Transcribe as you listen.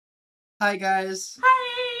Hi guys,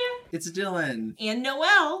 Hi! it's Dylan, And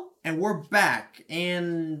Noelle. and we're back,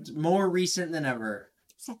 and more recent than ever.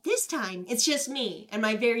 Except this time, it's just me and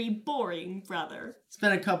my very boring brother. It's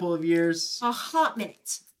been a couple of years, A hot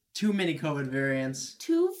minute. too many COVID variants,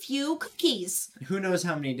 Too few cookies. who knows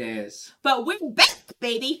how many days. But we're back,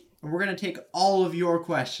 baby! And we're gonna take all of your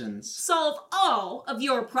questions, Solve all of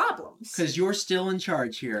your problems. because you're still in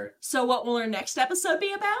charge here. So what will our next episode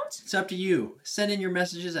be about? It's up to you. Send in your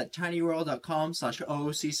messages at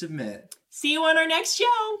tinyurl.com/OOCsubmit. See you on our next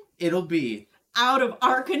show. It'll be Out of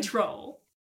our control.